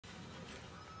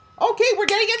Okay, we're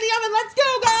getting in the oven. Let's go,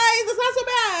 guys. It's not so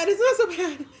bad. It's not so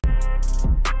bad.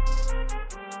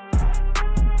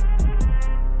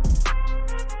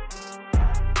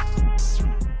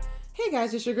 Hey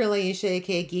guys, it's your girl Aisha,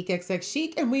 aka GeekXX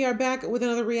Chic, and we are back with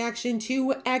another reaction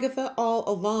to Agatha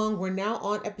All Along. We're now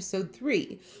on episode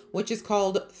 3, which is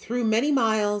called Through Many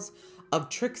Miles of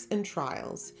Tricks and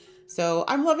Trials. So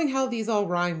I'm loving how these all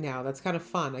rhyme now. That's kind of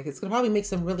fun. Like, it's gonna probably make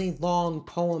some really long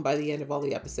poem by the end of all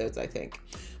the episodes, I think.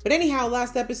 But anyhow,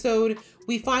 last episode,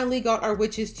 we finally got our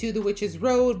witches to the Witch's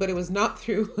Road, but it was not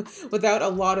through without a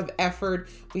lot of effort.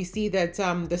 We see that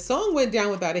the song went down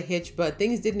without a hitch, but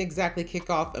things didn't exactly kick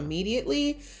off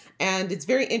immediately. And it's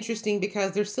very interesting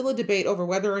because there's still a debate over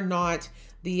whether or not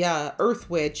the Earth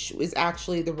Witch is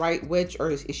actually the right witch,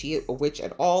 or is she a witch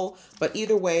at all? But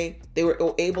either way, they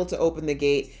were able to open the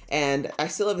gate, and I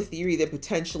still have a theory that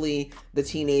potentially the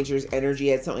teenager's energy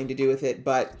had something to do with it,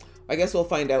 but I guess we'll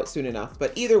find out soon enough.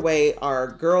 But either way, our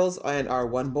girls and our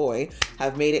one boy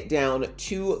have made it down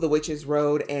to the Witch's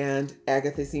Road, and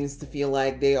Agatha seems to feel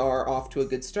like they are off to a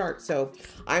good start. So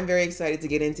I'm very excited to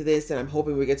get into this, and I'm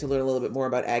hoping we get to learn a little bit more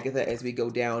about Agatha as we go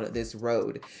down this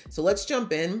road. So let's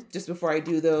jump in. Just before I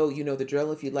do though, you know the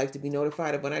drill. If you'd like to be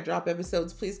notified of when I drop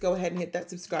episodes, please go ahead and hit that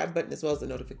subscribe button as well as the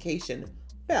notification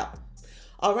bell.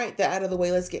 All right, that out of the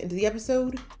way, let's get into the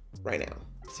episode right now.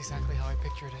 That's exactly how I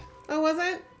pictured it. Oh, was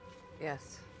it?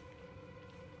 Yes.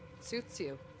 Suits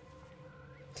you.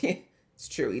 It's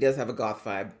true. He does have a goth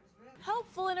vibe.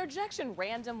 Helpful interjection,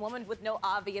 random woman with no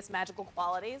obvious magical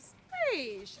qualities.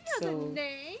 Hey, she has a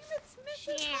name. It's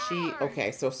Mrs.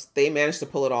 Okay, so they managed to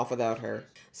pull it off without her.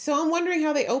 So I'm wondering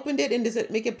how they opened it, and does it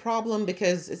make a problem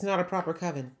because it's not a proper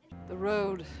coven? The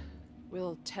road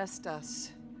will test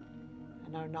us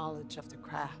and our knowledge of the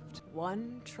craft.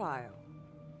 One trial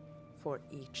for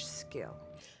each skill.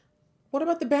 What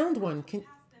about the bound one?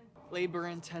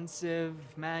 Labor-intensive,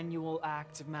 manual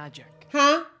act of magic.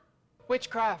 Huh?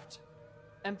 Witchcraft.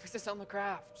 Emphasis on the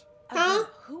craft. Huh?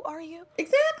 Who are you?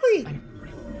 Exactly.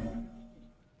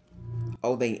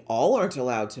 Oh, they all aren't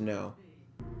allowed to know.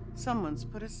 Someone's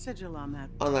put a sigil on that.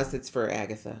 Unless it's for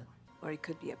Agatha. Or he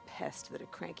could be a pest that a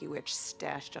cranky witch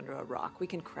stashed under a rock. We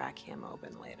can crack him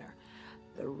open later.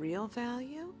 The real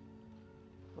value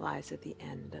lies at the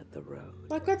end of the road.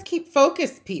 Like, let's keep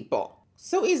focused, people.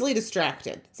 So easily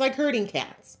distracted. It's like herding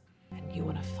cats. And you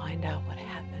want to find out what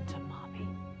happened to Mommy.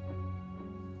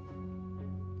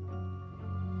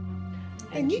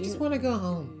 And you just want to go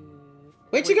home.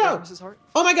 Where'd you Wait, go? Mrs. Hart?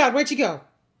 Oh my God, where'd you go?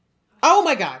 Oh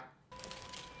my God.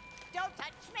 Don't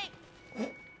touch me.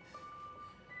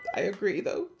 I agree,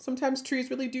 though. Sometimes trees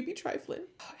really do be trifling.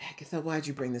 Oh, Agatha, why'd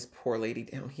you bring this poor lady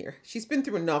down here? She's been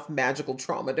through enough magical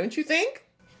trauma, don't you think?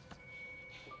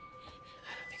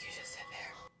 I don't think you should sit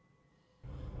there.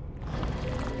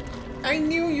 I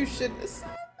knew you shouldn't have said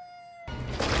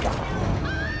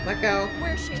that. Let go.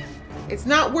 Where's she? It's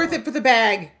not worth it for the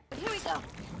bag. Here we go.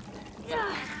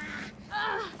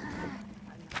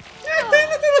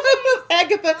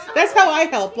 Agatha, that's how I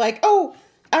help. Like, oh,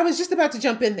 I was just about to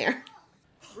jump in there.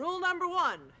 Rule number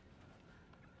 1.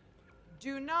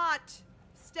 Do not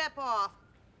step off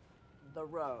the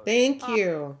road. Thank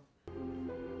you.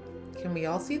 Can we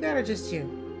all see that or just you?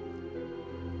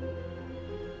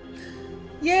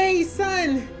 Yay,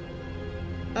 sun!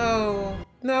 Oh,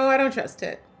 no, I don't trust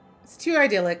it. It's too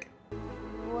idyllic.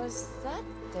 Was that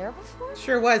there before?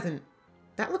 Sure wasn't.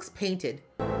 That looks painted.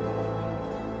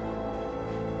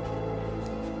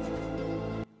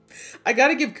 I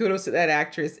gotta give kudos to that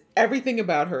actress. Everything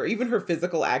about her, even her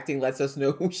physical acting, lets us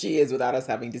know who she is without us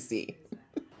having to see.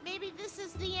 Maybe this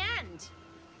is the end.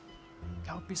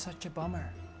 That would be such a bummer.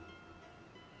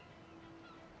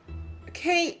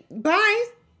 Okay, bye.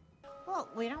 Well,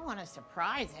 we don't want to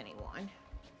surprise anyone.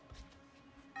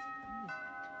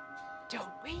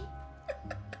 Don't we?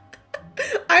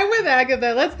 I'm with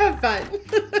Agatha. Let's have fun.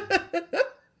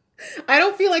 I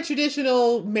don't feel like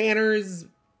traditional manners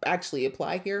actually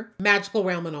apply here. Magical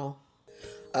realm and all.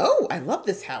 Oh, I love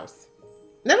this house.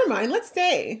 Never mind, let's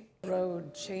stay.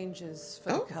 Road changes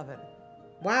for the coven.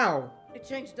 Wow. It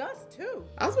changed us too.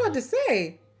 I was about to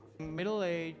say.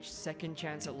 Middle-aged, second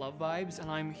chance at love vibes,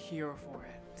 and I'm here for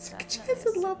it. Second chance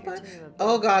at love bug.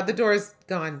 Oh God, the door's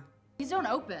gone. These don't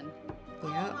open.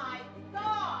 Yeah. Oh my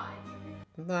God!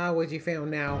 Ah, what you found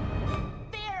now?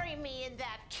 Bury me in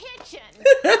that kitchen.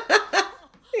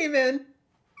 Amen.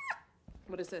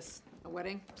 What is this? A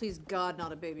wedding? Please God,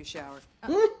 not a baby shower.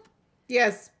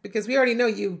 Yes, because we already know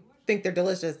you think they're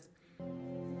delicious.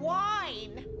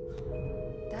 Wine.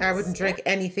 I wouldn't drink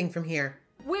anything from here.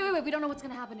 Wait. We don't know what's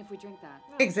gonna happen if we drink that.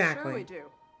 No, Exactly. Sure we do.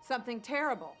 Something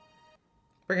terrible.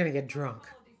 We're gonna get drunk.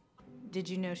 Did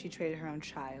you know she traded her own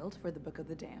child for the Book of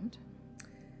the Damned?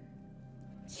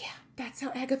 Yeah, that's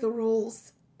how Agatha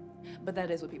rolls. But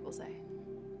that is what people say.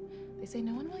 They say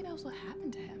no one really knows what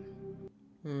happened to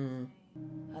him.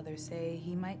 Others say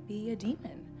he might be a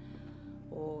demon.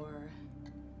 Or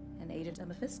an agent of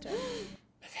Mephisto.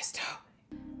 Mephisto.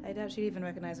 I doubt she'd even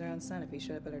recognize her own son if he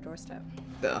showed up at her doorstep.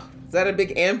 Ugh. Is that a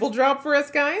big anvil drop for us,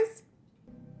 guys?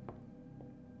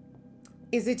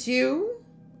 Is it you?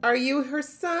 Are you her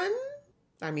son?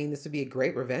 I mean, this would be a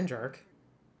great revenge arc.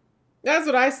 That's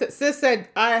what I said. Sis said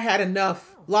I had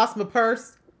enough. Lost my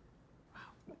purse.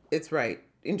 It's right.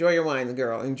 Enjoy your wine,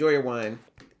 girl. Enjoy your wine.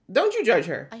 Don't you judge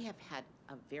her. I have had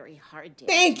a very hard day.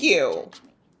 Thank you. Judge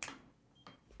me.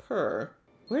 Purr.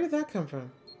 Where did that come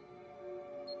from?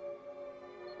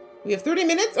 We have 30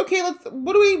 minutes? Okay,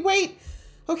 what do we, wait.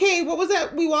 Okay, what was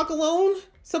that? We walk alone?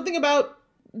 Something about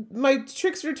my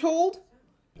tricks are told?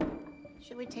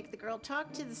 Should we take the girl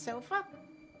talk to the sofa?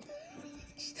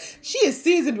 She is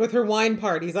seasoned with her wine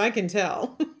parties, I can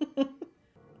tell.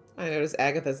 I noticed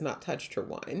Agatha's not touched her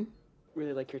wine.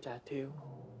 Really like your tattoo.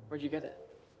 Where'd you get it?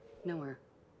 Nowhere.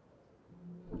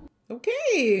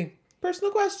 Okay,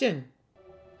 personal question.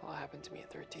 All happened to me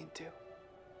at 13 too.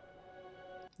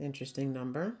 Interesting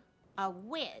number. A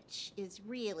witch is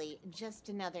really just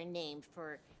another name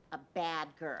for a bad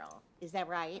girl. Is that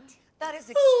right? That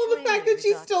is Oh, the fact that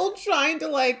she's reductive. still trying to,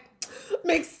 like,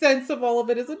 make sense of all of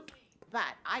it is a...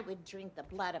 But I would drink the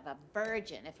blood of a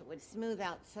virgin if it would smooth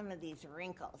out some of these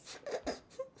wrinkles.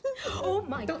 Oh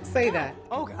my Don't say that.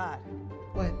 Oh, God.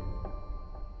 What?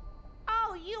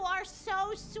 Oh, you are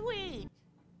so sweet.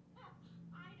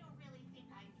 I don't really think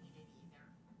I need it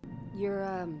either. You're,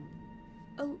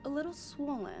 a little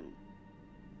swollen.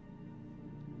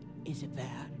 Is it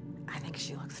bad? I think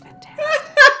she looks fantastic.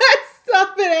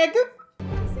 Stop it, Agatha.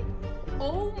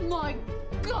 Oh my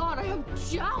god, I have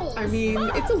jowls! I mean,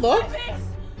 it's a look.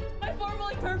 My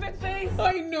formerly perfect face!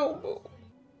 I know, boo.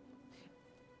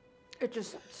 It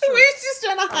just... She's just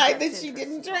trying to hide that she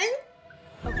didn't drink.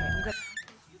 Okay, I'm good.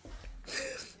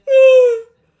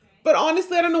 But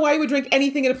honestly, I don't know why you would drink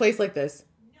anything in a place like this.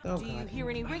 Oh, Do you God. hear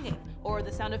any ringing or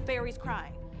the sound of fairies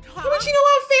crying? How would you know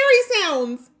how fairy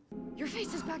sounds? Your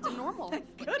face is back to normal.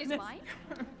 Is mine?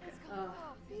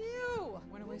 Ew!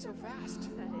 Went away so fast.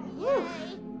 Yay.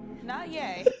 Not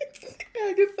yay.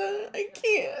 Agatha, I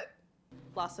can't.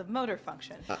 Loss of motor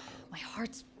function. My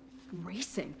heart's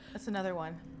racing. That's another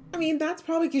one. I mean, that's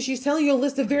probably because she's telling you a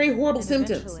list of very horrible And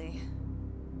symptoms. eventually,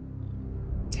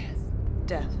 Death.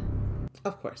 death.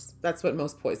 Of course. That's what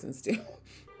most poisons do.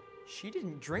 She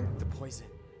didn't drink the poison.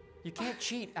 You can't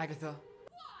cheat, Agatha.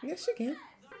 Yes, she can.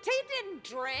 Tate didn't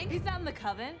drink. He's not in the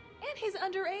coven, and he's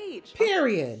underage.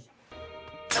 Period.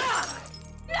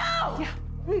 No! Yeah.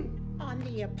 On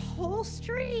the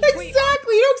upholstery?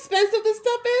 Exactly. You know how expensive this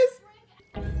stuff is?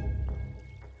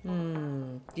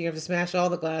 You have to smash all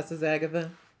the glasses,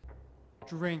 Agatha.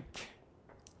 Drink.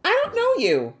 I don't know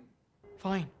you.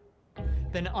 Fine.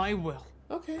 Then I will.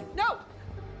 Okay. No!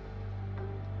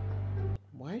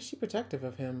 Why is she protective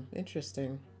of him?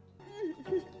 Interesting.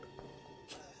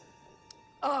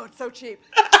 Oh, it's so cheap.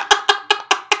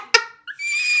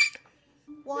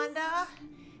 Wanda?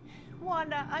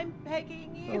 Wanda, I'm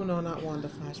begging you. Oh no, not Wanda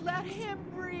flashbacks. Let him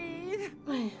breathe.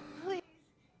 Please.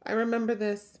 I remember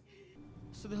this.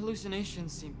 So the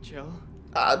hallucinations seem chill.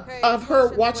 Of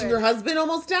her watching her husband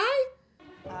almost die?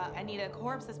 I need a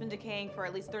corpse that's been decaying for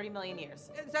at least 30 million years.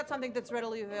 Is that something that's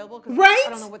readily available? 'Cause Right? I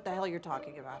don't know what the hell you're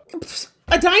talking about.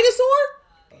 A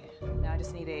dinosaur? Now I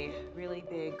just need a really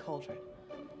big cauldron.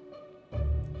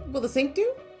 Will the sink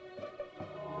do?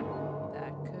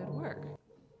 That could work.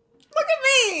 Look at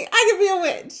me! I can be a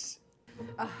witch.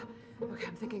 Okay,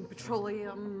 I'm thinking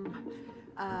petroleum.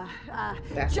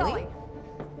 Vaseline? Jelly.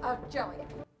 Jelly.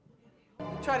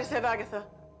 Try to save Agatha.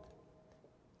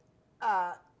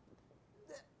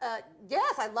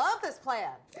 Yes, I love this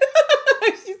plan.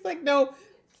 She's like, no.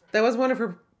 That was one of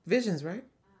her visions, right?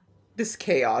 This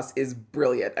chaos is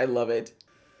brilliant. I love it.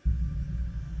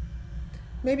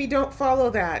 Maybe don't follow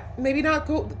that. Maybe not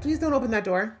go. Please don't open that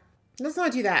door. Let's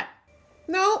not do that.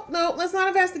 No, let's not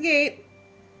investigate.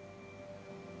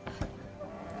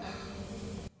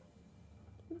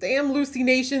 Damn Lucy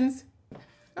Nations.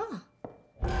 Oh.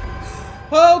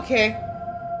 Okay.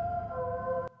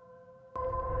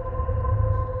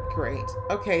 Great.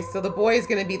 Okay, so the boy is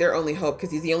going to be their only hope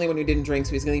because he's the only one who didn't drink,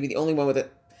 so he's going to be the only one with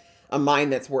a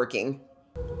mind that's working.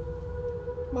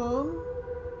 Mom?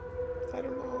 Is that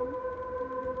her mom?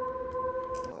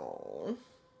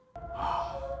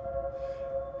 Oh.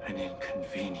 An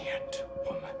inconvenient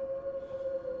woman.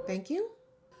 Thank you.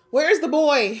 Where's the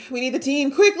boy? We need the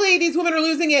team. Quickly, these women are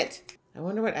losing it. I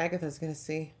wonder what Agatha's gonna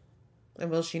see. And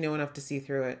will she know enough to see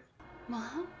through it?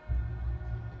 Mom?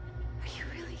 Are you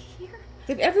really here?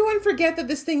 Did everyone forget that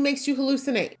this thing makes you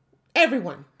hallucinate?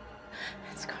 Everyone.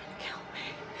 It's going to kill me.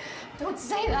 Don't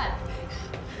say that.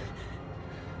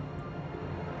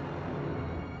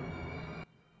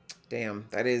 Damn,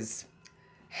 that is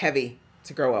heavy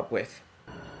to grow up with.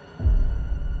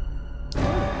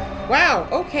 Wow,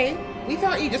 okay. We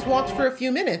thought you just walked for a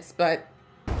few minutes, but...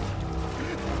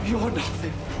 You're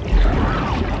nothing.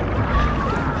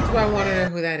 That's why I want to know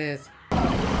who that is.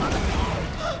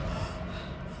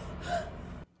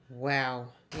 Wow.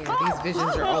 Yeah, these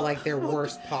visions are all like their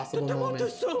worst possible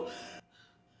moments.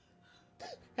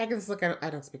 Agatha's look, I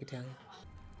don't speak Italian.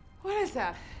 What is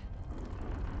that?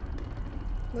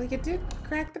 Like it did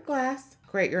crack the glass.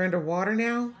 Great, you're underwater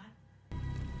now?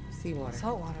 Seawater.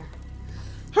 Salt water.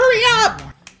 Hurry up!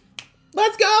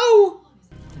 Let's go!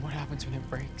 What happens when it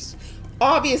breaks?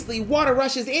 Obviously, water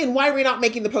rushes in. Why are we not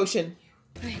making the potion?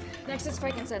 Wait, next is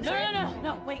frankincense.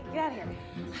 No, wait, get out of here.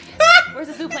 Where's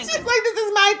the zooplankton? She's like, this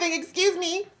is my thing, excuse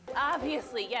me.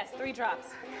 Obviously, yes, 3 drops.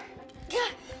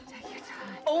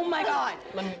 Oh my god!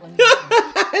 Let me.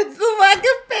 It's the lack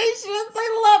of patience. I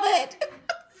love it.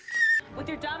 With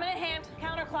your dominant hand,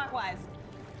 counterclockwise.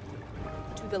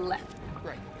 To the left.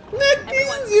 Right.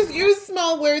 use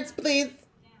small words, please.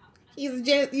 He's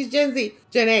Gen Z.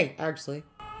 Gen A, actually.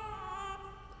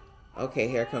 Okay,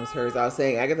 here comes hers. I was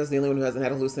saying Agatha's the only one who hasn't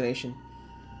had a hallucination.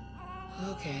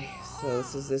 Okay, so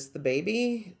is this the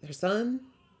baby? Her son?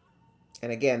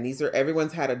 And again,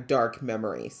 everyone's had a dark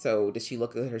memory. So does she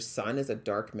look at her son as a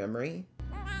dark memory?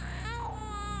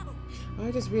 Oh,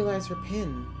 I just realized her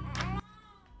pin.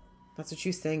 That's what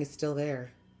she's saying is still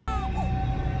there.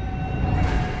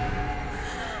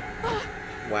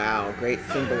 Wow, great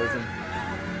symbolism.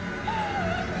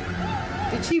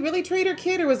 Did she really trade her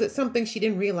kid, or was it something she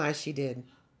didn't realize she did?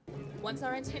 Once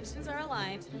our intentions are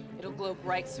aligned, it'll glow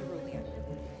bright cerulean.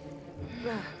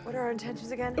 What are our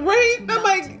intentions again? Right? I'm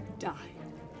like, Die.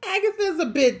 Agatha's a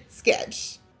bit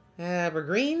sketch. We're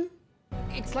green?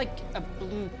 It's like a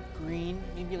blue-green,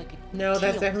 maybe like a No,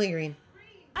 that's teal. definitely green.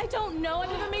 I don't know. I've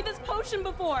never made this potion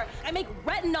before. I make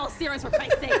retinol serums for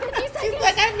Christ's sake. He's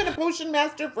like, I've been a potion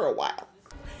master for a while.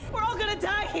 We're all gonna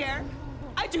die here.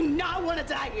 I do not want to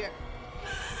die here.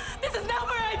 This is not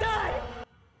where I die.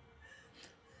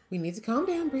 We need to calm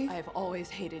down, Bree. I have always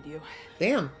hated you.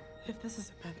 Damn. If this is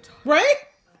a pep talk. Right?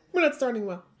 We're not starting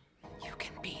well. You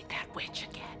can be that witch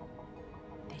again.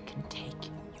 They can take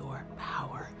your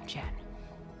power, Jen.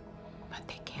 But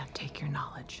they can't take your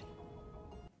knowledge.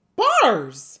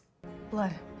 Bars!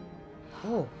 Blood.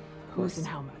 Oh, Who's and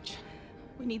how much?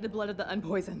 We need the blood of the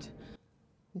unpoisoned.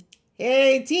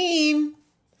 hey, team.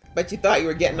 But you thought you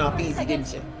were getting off easy,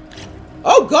 didn't you?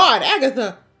 Oh, God,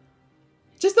 Agatha.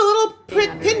 Just a little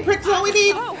pin prick's all we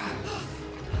need. A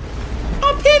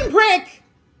pinprick!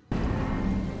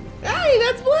 Hey,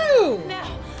 that's blue!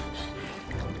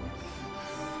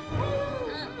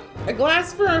 A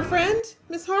glass for our friend,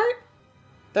 Miss Hart?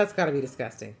 That's gotta be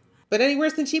disgusting. But any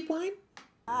worse than cheap wine?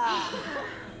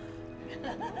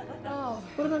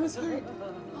 What about Miss Hart?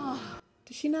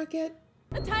 Did she not get...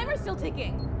 The timer's still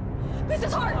ticking. This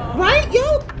is hard. Right,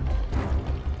 yo?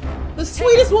 The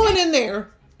sweetest woman in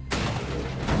there.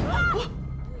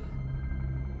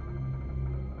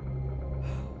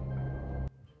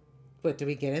 What, do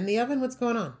we get in the oven? What's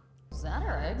going on? Is that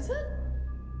our exit?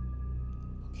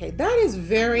 Okay, that is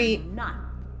very... Not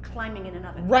climbing in an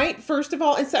oven. Right, first of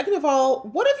all. And second of all,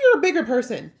 what if you're a bigger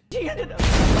person? She ended up.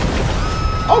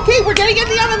 Okay, we're getting in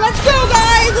the oven. Let's go,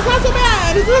 guys. It's not so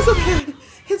bad. It's not so bad.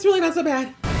 It's really not so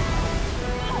bad.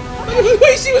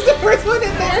 Wait, she was the first one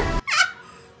in there.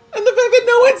 And the fact that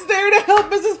no one's there to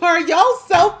help Mrs. Hart. Y'all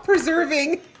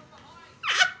self-preserving.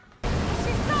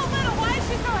 She's so little. Why is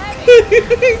she so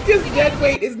heavy? Because dead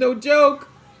weight is no joke.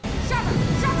 Shove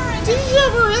her in. Just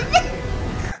shove her in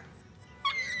there.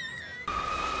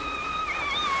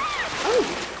 Oh,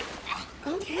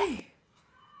 okay.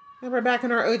 Now we're back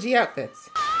in our OG outfits.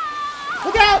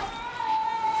 Look out!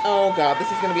 Oh God,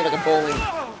 this is gonna be like a bowling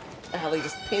alley,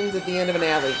 just pins at the end of an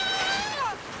alley.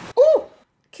 Ooh!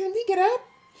 Can we get up?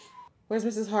 Where's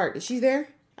Mrs. Hart? Is she there?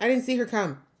 I didn't see her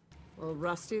come. A little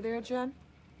rusty there, Jen?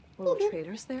 A little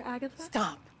traitors there, Agatha?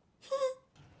 Stop.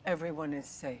 Everyone is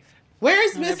safe.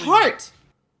 Where's Miss Hart?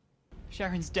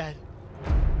 Sharon's dead.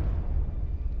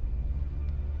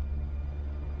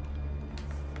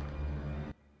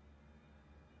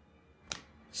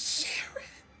 Sharon.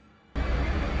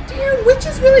 Damn,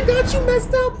 witches really got you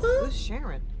messed up, huh? Who's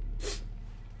Sharon?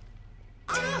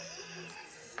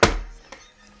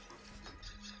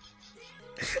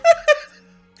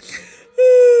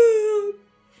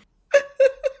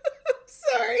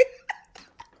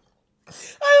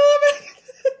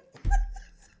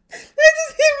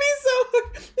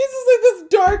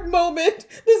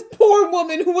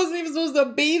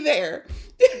 to be there.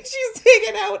 She's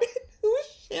taken out.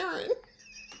 Who's Sharon?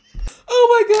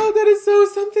 Oh my God, that is so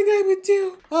something I would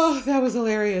do. Oh, that was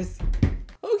hilarious.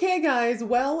 Okay, guys,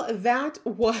 well, that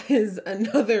was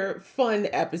another fun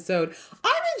episode.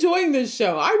 I'm enjoying this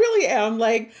show. I really am.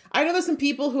 Like, I know there's some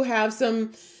people who have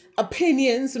some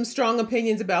opinions, some strong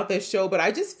opinions about this show, but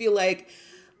I just feel like,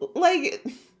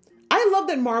 I love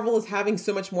that Marvel is having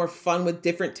so much more fun with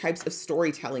different types of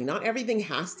storytelling. Not everything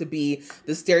has to be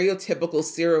the stereotypical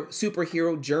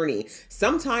superhero journey.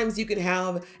 Sometimes you can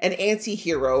have an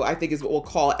anti-hero, I think is what we'll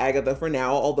call Agatha for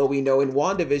now, although we know in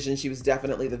WandaVision she was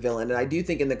definitely the villain. And I do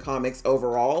think in the comics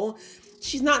overall,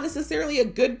 she's not necessarily a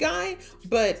good guy,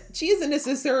 but she isn't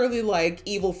necessarily like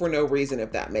evil for no reason,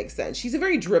 if that makes sense. She's a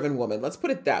very driven woman. Let's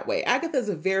put it that way. Agatha is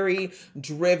a very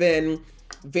driven,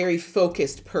 very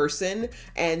focused person,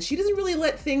 and she doesn't really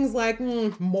let things like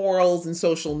morals and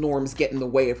social norms get in the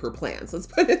way of her plans. Let's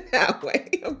put it that way,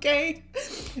 okay?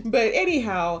 But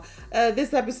anyhow,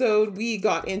 this episode, we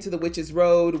got into the Witch's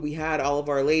Road. We had all of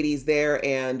our ladies there,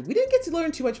 and we didn't get to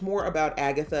learn too much more about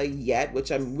Agatha yet,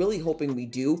 which I'm really hoping we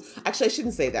do. Actually, I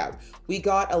shouldn't say that. We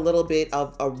got a little bit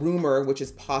of a rumor, which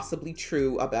is possibly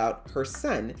true, about her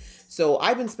son. So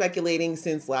I've been speculating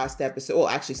since last episode, well,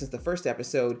 actually since the first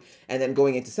episode, and then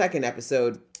going into second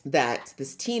episode, that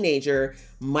this teenager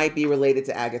might be related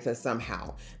to Agatha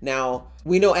somehow. Now,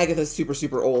 we know Agatha's super,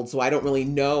 super old, so I don't really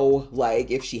know,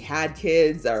 like, if she had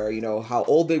kids or, you know, how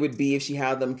old they would be if she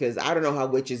had them, because I don't know how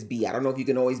witches be. I don't know if you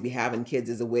can always be having kids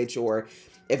as a witch, or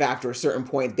if after a certain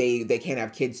point they can't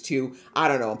have kids too. I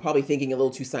don't know. I'm probably thinking a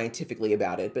little too scientifically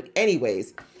about it. But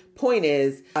anyways, point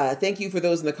is, thank you for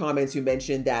those in the comments who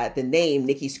mentioned that the name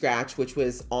Nikki Scratch, which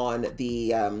was on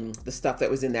the stuff that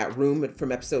was in that room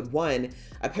from episode 1,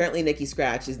 apparently Nikki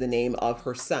Scratch is the name of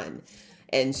her son.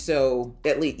 And so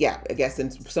at least, yeah, I guess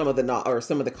in some of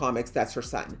the comics, that's her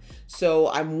son. So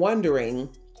I'm wondering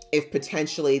if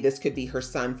potentially this could be her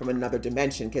son from another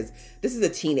dimension, because this is a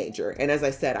teenager. And as I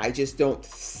said, I just don't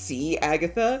see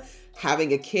Agatha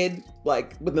having a kid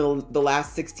like within the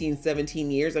last 16, 17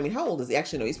 years. I mean, how old is he?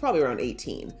 Actually, no, he's probably around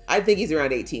 18. I think he's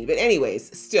around 18. But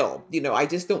anyways, still, you know, I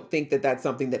just don't think that that's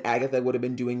something that Agatha would have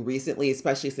been doing recently,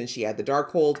 especially since she had the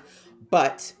Darkhold.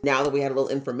 But now that we had a little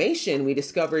information, we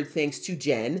discovered, thanks to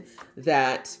Jen,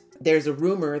 that there's a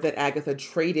rumor that Agatha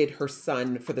traded her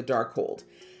son for the Darkhold.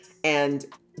 And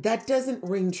that doesn't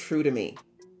ring true to me.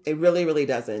 It really, really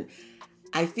doesn't.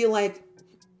 I feel like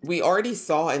we already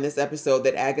saw in this episode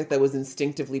that Agatha was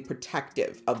instinctively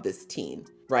protective of this teen,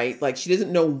 right? Like, she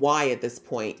doesn't know why at this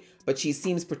point, but she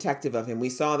seems protective of him. We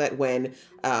saw that when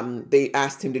they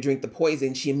asked him to drink the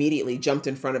poison, she immediately jumped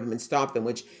in front of him and stopped them,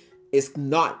 which is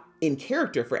not in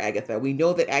character for Agatha. We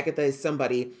know that Agatha is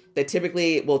somebody that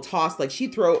typically will toss, like,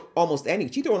 she'd throw an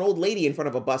old lady in front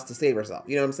of a bus to save herself.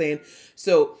 You know what I'm saying?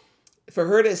 So for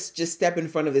her to just step in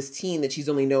front of this teen that she's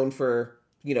only known for,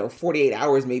 you know, 48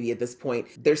 hours maybe at this point,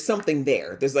 there's something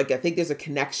there. There's like, I think there's a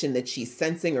connection that she's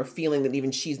sensing or feeling that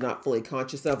even she's not fully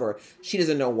conscious of, or she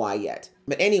doesn't know why yet.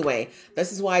 But anyway,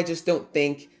 this is why I just don't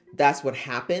think that's what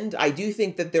happened. I do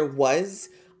think that there was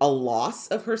a loss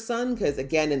of her son, because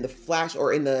again, in the flash,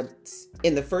 or in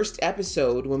the first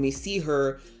episode, when we see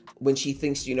her, when she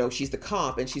thinks, you know, she's the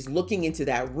cop and she's looking into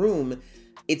that room,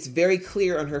 it's very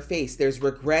clear on her face. There's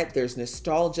regret, there's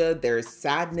nostalgia, there's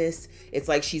sadness. It's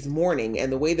like she's mourning.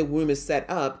 And the way the room is set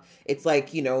up, it's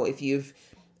like, you know, if you've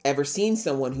ever seen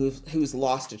someone who's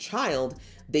lost a child,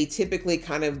 they typically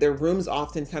their rooms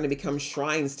often kind of become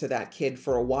shrines to that kid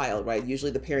for a while, right?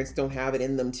 Usually the parents don't have it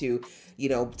in them to, you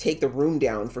know, take the room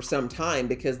down for some time,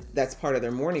 because that's part of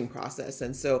their mourning process.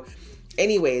 And so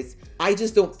anyways, I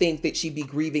just don't think that she'd be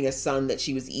grieving a son that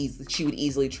she would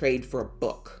easily trade for a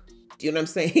book. Do you know what I'm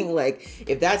saying? Like,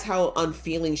 if that's how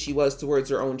unfeeling she was towards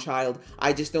her own child,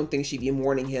 I just don't think she'd be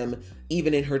mourning him,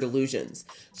 even in her delusions.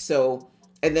 So,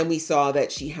 and then we saw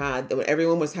that she had, when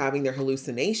everyone was having their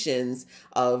hallucinations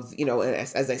of, you know,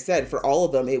 as I said, for all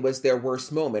of them, it was their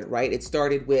worst moment, right? It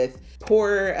started with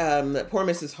poor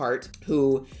Mrs. Hart,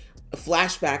 who, a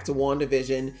flashback to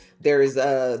WandaVision. There's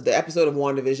the episode of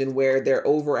WandaVision where they're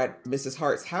over at Mrs.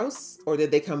 Hart's house, or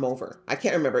did they come over? I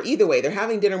can't remember. Either way, they're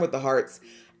having dinner with the Harts,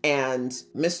 and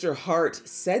Mr. Hart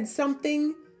said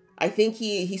something. I think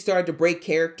he started to break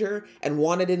character, and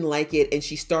Wanda didn't like it, and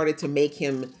she started to make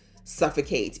him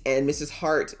suffocate. And Mrs.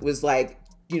 Hart was like,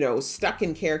 you know, stuck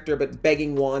in character, but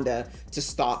begging Wanda to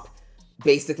stop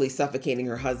basically suffocating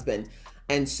her husband.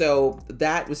 And so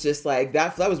that was just like,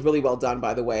 that was really well done,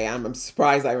 by the way. I'm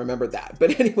surprised I remembered that.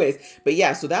 But anyways, but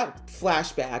yeah, so that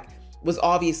flashback was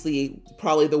obviously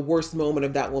probably the worst moment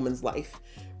of that woman's life,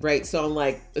 right? So I'm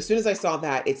like, as soon as I saw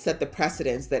that, it set the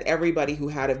precedence that everybody who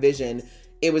had a vision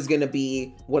it was going to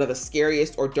be one of the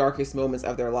scariest or darkest moments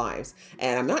of their lives.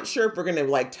 And I'm not sure if we're going to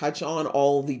like touch on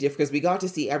all the different, because we got to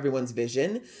see everyone's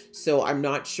vision. So I'm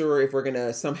not sure if we're going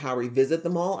to somehow revisit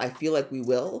them all. I feel like we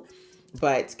will.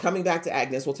 But coming back to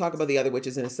Agnes, we'll talk about the other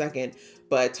witches in a second,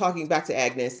 but talking back to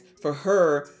Agnes, for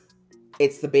her,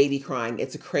 it's the baby crying,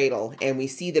 it's a cradle. And we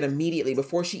see that immediately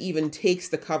before she even takes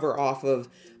the cover off of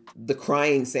the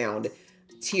crying sound,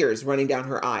 tears running down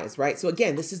her eyes, right? So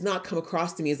again, this does not come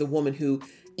across to me as a woman who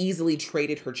easily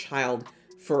traded her child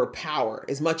for power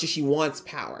as much as she wants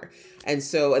power. And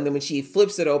then when she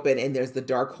flips it open and there's the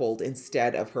Darkhold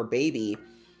instead of her baby,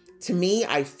 to me,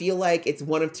 I feel like it's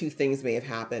one of two things may have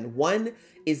happened. One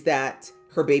is that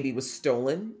her baby was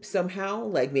stolen somehow,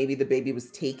 like maybe the baby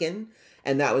was taken,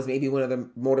 and that was maybe one of the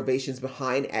motivations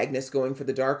behind Agnes going for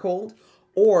the Darkhold.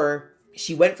 Or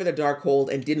she went for the Darkhold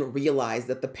and didn't realize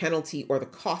that the penalty or the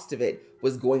cost of it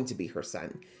was going to be her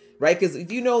son, right? Because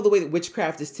if you know the way that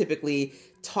witchcraft is typically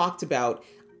talked about,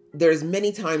 there's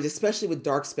many times, especially with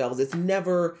dark spells, it's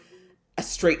never a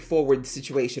straightforward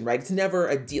situation, right? It's never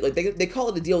a deal. Like they call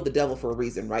it a deal with the devil for a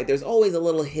reason, right? There's always a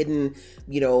little hidden,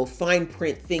 fine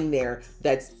print thing there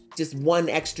that's just one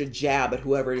extra jab at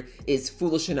whoever is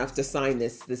foolish enough to sign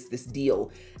this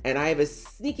deal. And I have a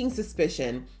sneaking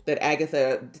suspicion that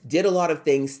Agatha did a lot of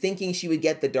things thinking she would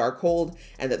get the Darkhold,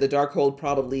 and that the Darkhold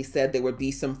probably said there would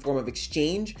be some form of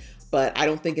exchange, but I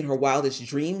don't think in her wildest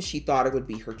dreams she thought it would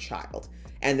be her child.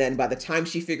 And then by the time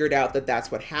she figured out that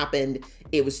that's what happened,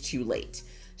 it was too late.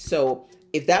 So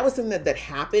if that was something that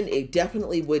happened, it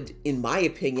definitely would, in my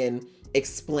opinion,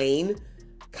 explain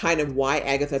kind of why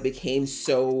Agatha became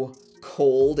so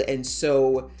cold and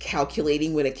so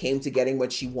calculating when it came to getting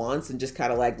what she wants, and just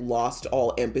kind of like lost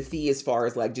all empathy as far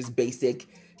as like just basic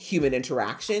human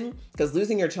interaction. Because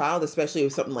losing your child, especially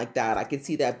with something like that, I could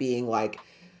see that being like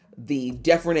the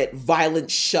definite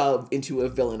violent shove into a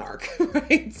villain arc,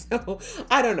 right? So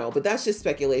I don't know, but that's just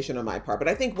speculation on my part. But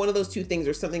I think one of those two things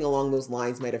or something along those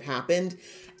lines might have happened.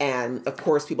 And of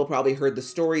course, people probably heard the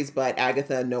stories, but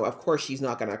Agatha, no, of course she's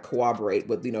not going to corroborate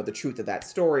with, the truth of that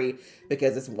story,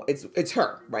 because it's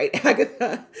her, right?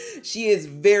 Agatha, she is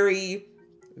very,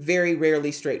 very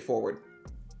rarely straightforward.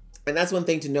 And that's one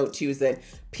thing to note too, is that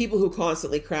people who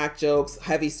constantly crack jokes,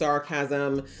 heavy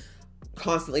sarcasm,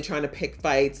 constantly trying to pick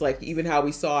fights, like even how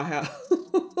we saw how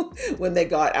when they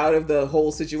got out of the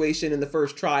whole situation in the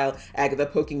first trial, Agatha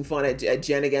poking fun at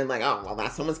Jen again, like, oh, well,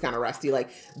 that someone's kind of rusty, like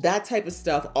that type of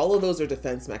stuff. All of those are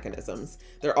defense mechanisms.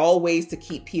 They're all ways to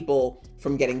keep people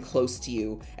from getting close to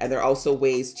you. And they're also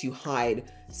ways to hide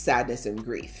sadness and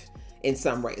grief in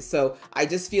some ways. So I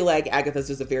just feel like Agatha's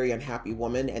just a very unhappy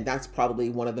woman, and that's probably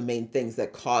one of the main things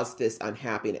that caused this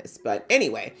unhappiness. But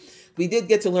anyway, we did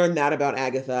get to learn that about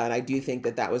Agatha, and I do think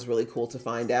that that was really cool to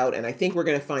find out. And I think we're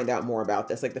going to find out more about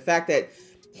this. Like the fact that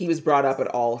he was brought up at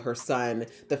all, her son,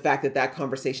 the fact that that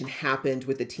conversation happened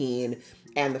with the teen,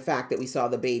 and the fact that we saw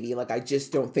the baby. Like, I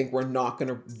just don't think we're not going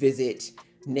to visit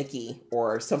Nikki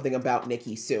or something about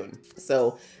Nikki soon.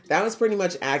 So that was pretty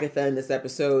much Agatha in this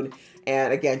episode.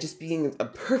 And again, just being a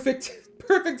perfect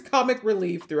comic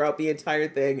relief throughout the entire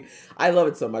thing. I love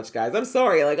it so much, guys. I'm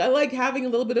sorry. Like, I like having a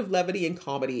little bit of levity and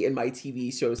comedy in my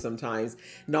TV shows sometimes,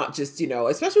 not just,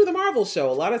 especially with a Marvel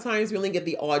show. A lot of times we only get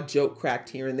the odd joke cracked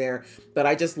here and there, but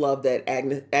I just love that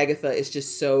Agatha is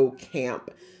just so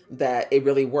camp that it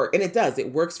really worked. And it does.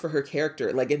 It works for her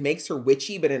character. Like, it makes her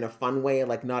witchy, but in a fun way,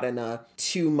 like not in a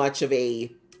too much of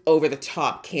a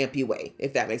over-the-top campy way,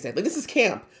 if that makes sense. Like, this is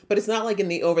camp, but it's not like in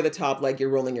the over-the-top, like you're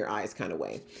rolling your eyes kind of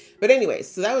way. But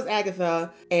anyways, so that was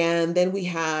Agatha. And then we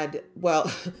had,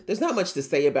 well, there's not much to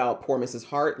say about poor Mrs.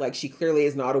 Hart. Like, she clearly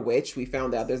is not a witch. We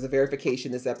found out there's a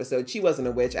verification this episode. She wasn't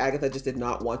a witch. Agatha just did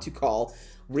not want to call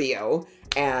Rio.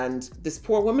 And this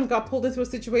poor woman got pulled into a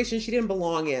situation she didn't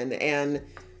belong in. And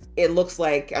it looks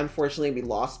like, unfortunately, we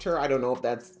lost her. I don't know if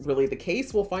that's really the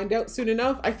case. We'll find out soon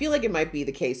enough. I feel like it might be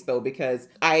the case, though, because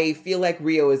I feel like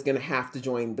Rio is going to have to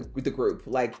join the group.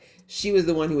 Like, she was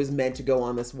the one who was meant to go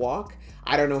on this walk.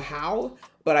 I don't know how,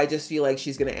 but I just feel like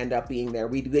she's going to end up being there.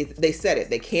 They said it.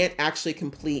 They can't actually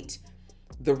complete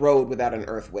the road without an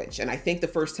Earth Witch. And I think the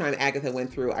first time Agatha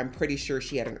went through, I'm pretty sure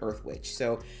she had an Earth Witch.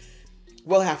 So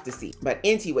we'll have to see. But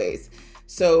anyways,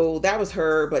 so that was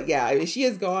her. But yeah, I mean, she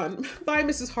is gone. Bye,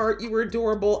 Mrs. Hart. You were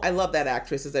adorable. I love that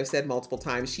actress, as I've said multiple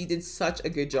times. She did such a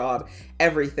good job.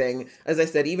 Everything. As I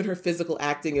said, even her physical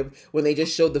acting of when they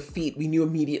just showed the feet, we knew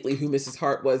immediately who Mrs.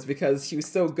 Hart was because she was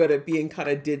so good at being kind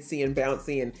of ditzy and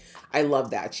bouncy. And I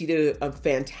love that. She did a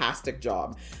fantastic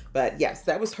job. But yes,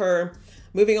 that was her.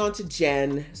 Moving on to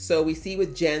Jen. So we see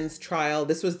with Jen's trial,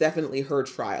 this was definitely her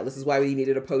trial. This is why we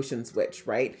needed a potions witch,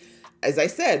 right? as I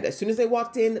said, as soon as they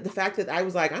walked in, the fact that I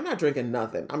was like, I'm not drinking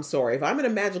nothing. I'm sorry. If I'm in a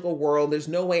magical world, there's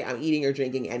no way I'm eating or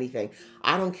drinking anything.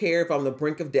 I don't care if I'm on the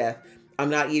brink of death. I'm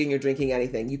not eating or drinking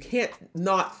anything. You can't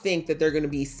not think that there's going to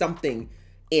be something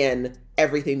in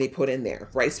everything they put in there,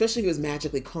 right? Especially if it was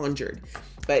magically conjured.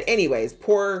 But anyways,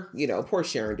 poor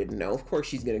Sharon didn't know. Of course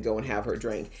she's going to go and have her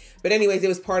drink. But anyways, it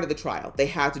was part of the trial. They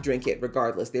had to drink it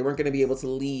regardless. They weren't going to be able to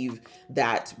leave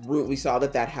that room. We saw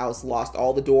that house lost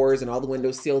all the doors and all the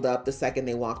windows sealed up the second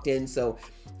they walked in. So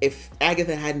if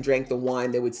Agatha hadn't drank the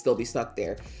wine, they would still be stuck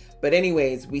there. But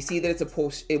anyways, we see that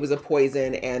it was a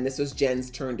poison, and this was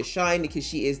Jen's turn to shine because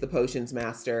she is the potions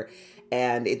master.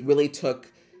 And it really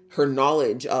took her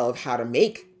knowledge of how to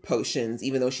make potions,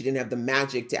 even though she didn't have the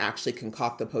magic to actually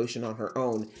concoct the potion on her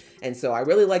own. And so I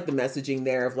really like the messaging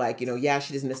there of like, yeah,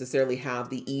 she doesn't necessarily have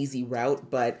the easy route,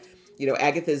 but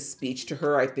Agatha's speech to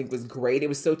her, I think, was great. It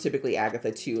was so typically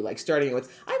Agatha too, like starting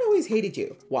with, I've always hated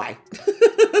you. Why?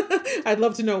 I'd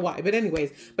love to know why. But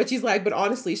anyways, but she's like, but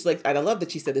honestly, she's like, and I love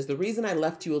that she said this, the reason I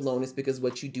left you alone is because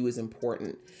what you do is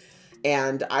important.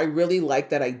 And I really like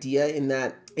that idea in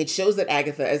that it shows that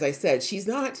Agatha, as I said, this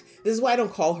is why I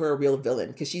don't call her a real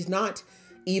villain, because she's not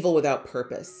evil without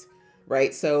purpose,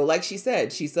 right? So like she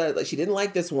said she didn't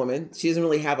like this woman. She doesn't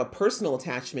really have a personal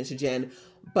attachment to Jen,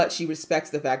 but she respects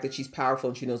the fact that she's powerful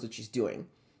and she knows what she's doing.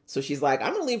 So she's like,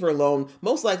 I'm going to leave her alone,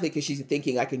 most likely because she's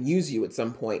thinking I can use you at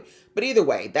some point. But either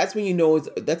way, that's when you know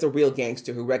that's a real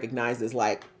gangster who recognizes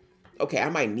like, okay, I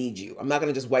might need you. I'm not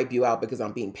going to just wipe you out because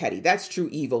I'm being petty. That's true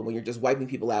evil when you're just wiping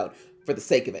people out for the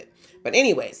sake of it. But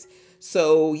anyways,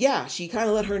 so yeah, she kind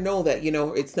of let her know that,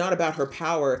 it's not about her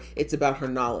power. It's about her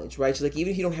knowledge, right? She's like,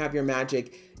 even if you don't have your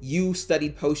magic, you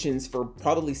studied potions for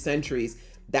probably centuries.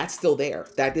 That's still there.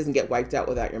 That doesn't get wiped out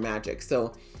without your magic.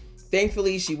 So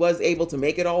thankfully, she was able to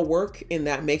make it all work in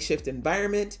that makeshift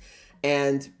environment.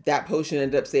 And that potion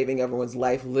ended up saving everyone's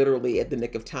life literally at the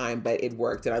nick of time, but it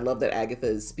worked. And I love that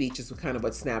Agatha's speech is kind of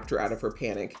what snapped her out of her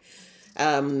panic.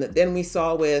 Then we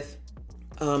saw with,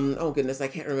 oh goodness, I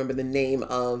can't remember the name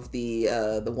of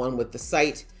the one with the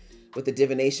sight, with the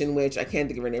divination witch. I can't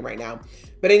think of her name right now.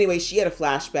 But anyway, she had a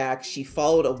flashback. She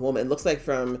followed a woman, looks like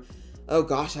from, oh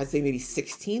gosh, I'd say maybe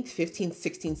 15th,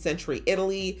 16th century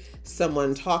Italy.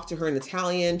 Someone talked to her in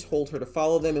Italian, told her to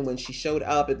follow them. And when she showed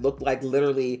up, it looked like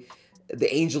literally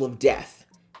the angel of death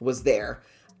was there.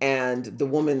 And the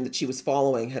woman that she was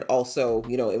following had also,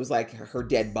 it was like her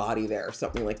dead body there or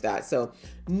something like that. So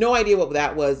no idea what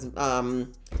that was.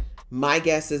 My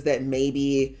guess is that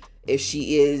maybe if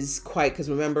she is quite, because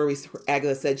remember,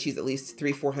 Agatha said she's at least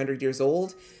 300-400 years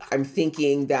old. I'm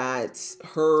thinking that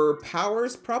her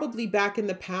powers probably back in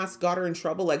the past got her in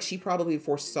trouble. Like she probably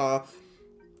foresaw,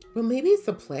 well, maybe it's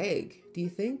the plague. Do you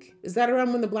think? Is that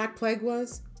around when the Black Plague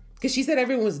was? Because she said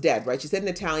everyone was dead, right? She said in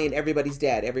Italian, everybody's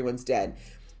dead, everyone's dead.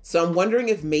 So I'm wondering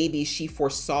if maybe she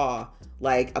foresaw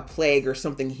like a plague or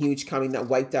something huge coming that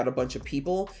wiped out a bunch of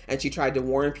people, and she tried to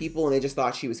warn people and they just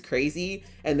thought she was crazy.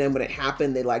 And then when it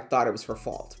happened, they like thought it was her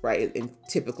fault, right? In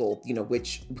typical,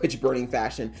 witch burning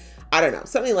fashion. I don't know,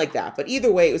 something like that. But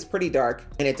either way, it was pretty dark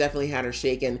and it definitely had her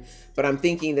shaken. But I'm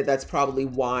thinking that that's probably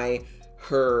why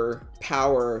her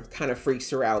power kind of freaks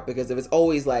her out, because if it's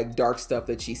always like dark stuff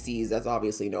that she sees, that's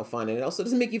obviously no fun. And it also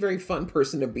doesn't make you a very fun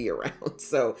person to be around.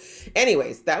 So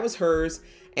anyways, that was hers.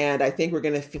 And I think we're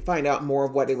going to find out more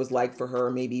of what it was like for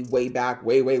her, maybe way back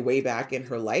in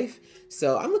her life.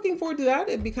 So I'm looking forward to that.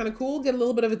 It'd be kind of cool. Get a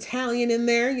little bit of Italian in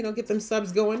there, get them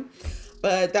subs going.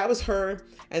 But that was her.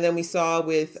 And then we saw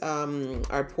with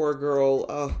our poor girl,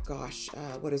 oh gosh,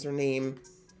 what is her name?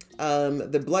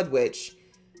 The Blood Witch.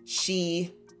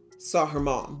 She saw her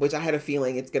mom, which I had a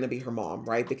feeling it's going to be her mom,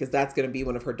 right? Because that's going to be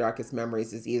one of her darkest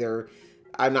memories, is either,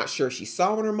 I'm not sure she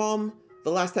saw her mom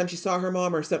the last time she saw her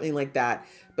mom or something like that.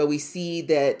 But we see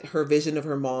that her vision of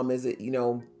her mom is,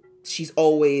 she's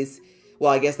always,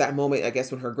 well, I guess that moment,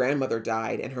 when her grandmother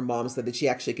died and her mom said that she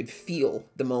actually could feel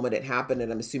the moment it happened.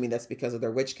 And I'm assuming that's because of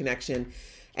their witch connection.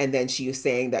 And then she was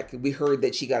saying that we heard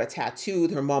that she got a tattoo.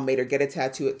 Her mom made her get a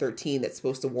tattoo at 13 that's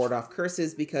supposed to ward off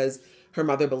curses because her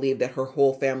mother believed that her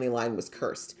whole family line was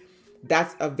cursed.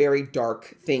 That's a very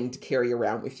dark thing to carry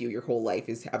around with you your whole life,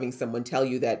 is having someone tell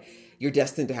you that you're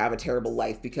destined to have a terrible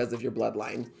life because of your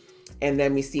bloodline. And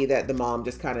then we see that the mom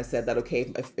just kind of said that,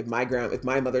 okay, if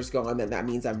my mother's gone, then that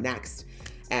means I'm next.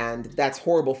 And that's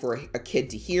horrible for a kid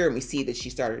to hear. And we see that she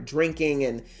started drinking,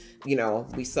 and,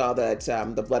 we saw that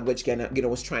the Blood Witch,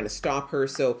 was trying to stop her.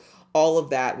 So all of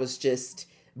that was just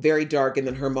very dark. And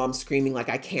then her mom screaming like,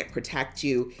 I can't protect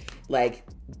you. Like,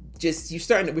 we're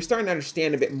starting to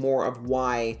understand a bit more of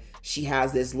why she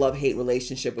has this love-hate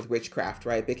relationship with witchcraft,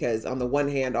 right? Because on the one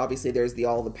hand, obviously there's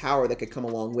all the power that could come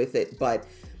along with it, but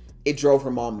it drove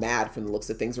her mom mad from the looks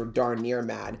of things, or darn near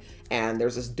mad. And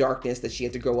there's this darkness that she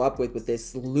had to grow up with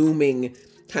this looming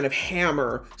kind of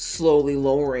hammer slowly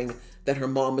lowering that her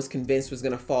mom was convinced was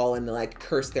going to fall and like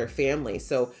curse their family.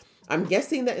 So I'm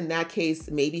guessing that in that case,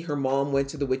 maybe her mom went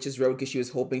to the witch's road because she was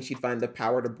hoping she'd find the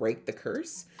power to break the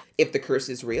curse, if the curse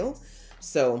is real.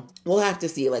 So we'll have to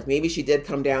see, like maybe she did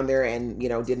come down there and, you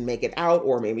know, didn't make it out,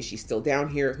 or maybe she's still down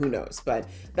here, who knows? But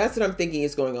that's what I'm thinking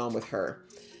is going on with her.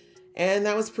 And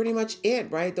that was pretty much it,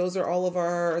 right? Those are all of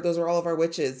our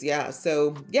witches. Yeah.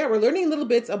 So yeah, we're learning little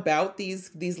bits about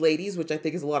these ladies, which I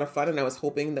think is a lot of fun. And I was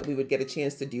hoping that we would get a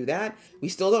chance to do that. We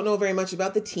still don't know very much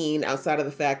about the teen outside of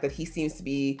the fact that he seems to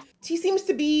be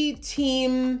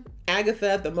team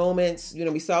Agatha at the moment. You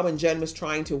know, we saw when Jen was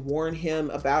trying to warn him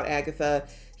about Agatha,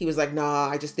 he was like, nah,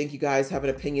 I just think you guys have an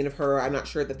opinion of her. I'm not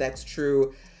sure that that's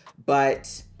true.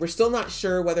 But we're still not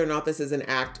sure whether or not this is an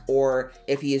act or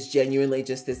if he is genuinely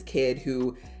just this kid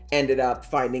who ended up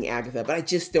finding Agatha. But I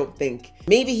just don't think,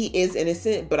 maybe he is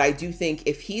innocent, but I do think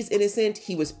if he's innocent,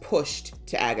 he was pushed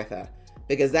to Agatha,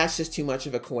 because that's just too much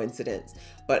of a coincidence.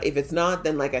 But if it's not,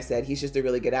 then like I said, he's just a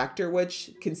really good actor, which,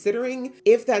 considering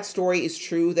if that story is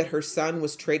true, that her son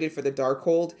was traded for the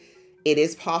Darkhold, it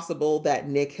is possible that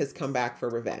Nick has come back for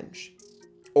revenge,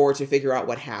 or to figure out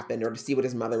what happened, or to see what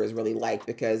his mother is really like,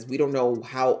 because we don't know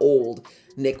how old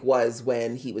Nick was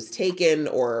when he was taken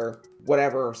or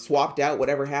whatever, or swapped out,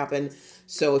 whatever happened.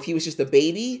 So if he was just a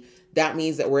baby, that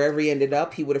means that wherever he ended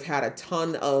up, he would have had a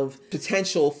ton of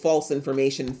potential false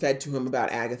information fed to him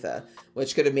about Agatha,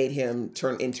 which could have made him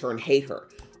in turn hate her.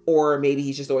 Or maybe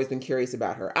he's just always been curious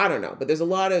about her. I don't know, but there's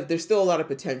still a lot of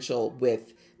potential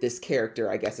with this character,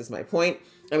 I guess is my point.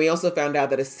 And we also found out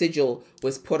that a sigil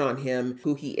was put on him,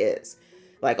 who he is.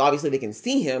 Like, obviously they can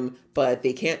see him, but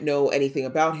they can't know anything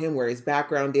about him, where his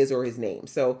background is or his name.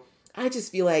 So I just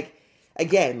feel like,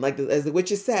 again, like as the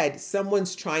witches said,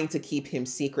 someone's trying to keep him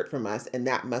secret from us. And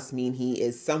that must mean he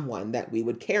is someone that we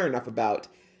would care enough about.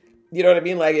 You know what I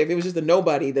mean? Like if it was just a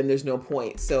nobody, then there's no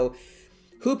point. So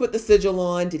who put the sigil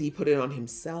on? Did he put it on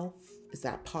himself? Is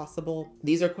that possible?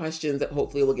 These are questions that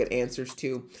hopefully we'll get answers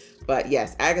to. But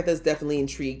yes, Agatha's definitely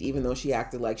intrigued, even though she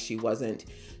acted like she wasn't.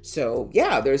 So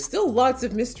yeah, there's still lots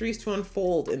of mysteries to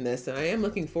unfold in this, and I am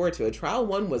looking forward to it. Trial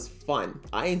 1 was fun.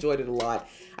 I enjoyed it a lot.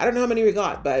 I don't know how many we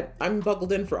got, but I'm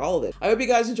buckled in for all of it. I hope you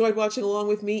guys enjoyed watching along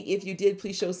with me. If you did,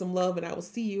 please show some love, and I will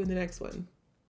see you in the next one.